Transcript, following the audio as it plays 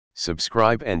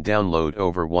Subscribe and download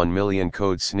over 1 million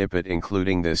code snippet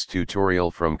including this tutorial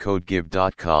from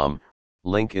codegive.com,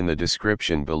 link in the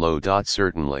description below.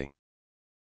 Certainly.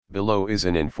 Below is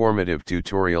an informative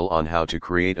tutorial on how to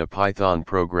create a Python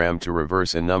program to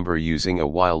reverse a number using a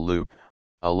while loop,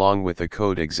 along with a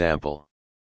code example.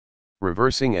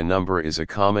 Reversing a number is a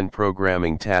common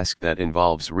programming task that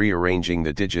involves rearranging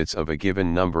the digits of a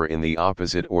given number in the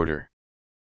opposite order.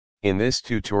 In this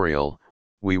tutorial,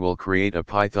 we will create a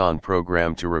Python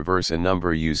program to reverse a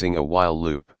number using a while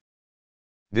loop.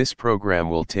 This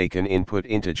program will take an input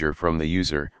integer from the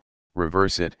user,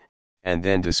 reverse it, and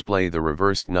then display the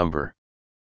reversed number.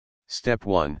 Step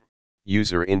 1.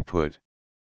 User input.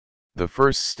 The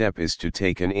first step is to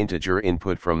take an integer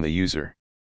input from the user.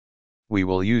 We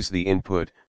will use the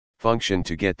input function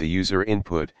to get the user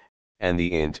input, and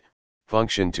the int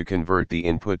function to convert the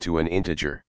input to an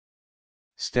integer.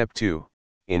 Step 2.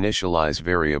 Initialize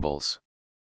variables.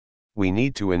 We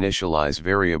need to initialize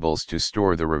variables to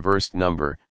store the reversed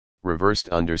number, reversed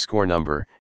underscore number,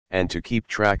 and to keep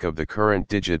track of the current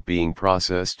digit being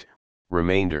processed,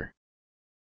 remainder.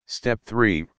 Step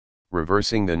 3.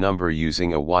 Reversing the number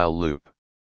using a while loop.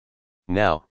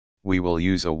 Now, we will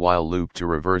use a while loop to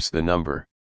reverse the number.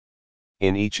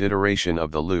 In each iteration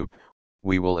of the loop,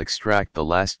 we will extract the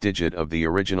last digit of the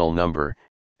original number,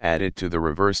 add it to the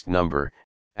reversed number,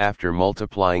 after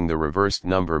multiplying the reversed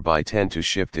number by 10 to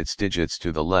shift its digits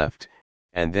to the left,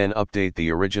 and then update the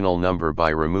original number by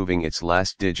removing its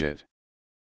last digit.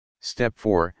 Step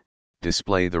 4.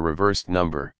 Display the reversed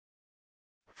number.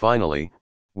 Finally,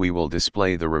 we will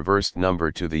display the reversed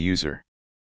number to the user.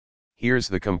 Here's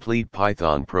the complete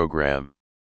Python program.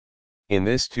 In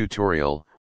this tutorial,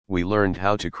 we learned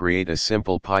how to create a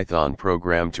simple Python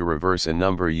program to reverse a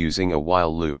number using a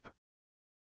while loop.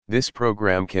 This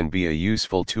program can be a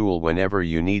useful tool whenever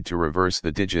you need to reverse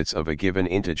the digits of a given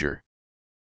integer.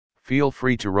 Feel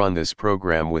free to run this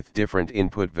program with different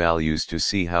input values to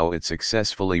see how it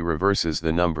successfully reverses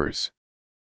the numbers.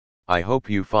 I hope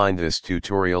you find this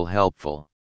tutorial helpful.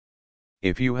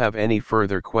 If you have any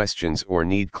further questions or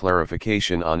need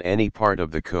clarification on any part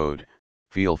of the code,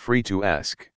 feel free to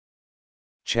ask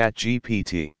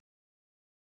ChatGPT.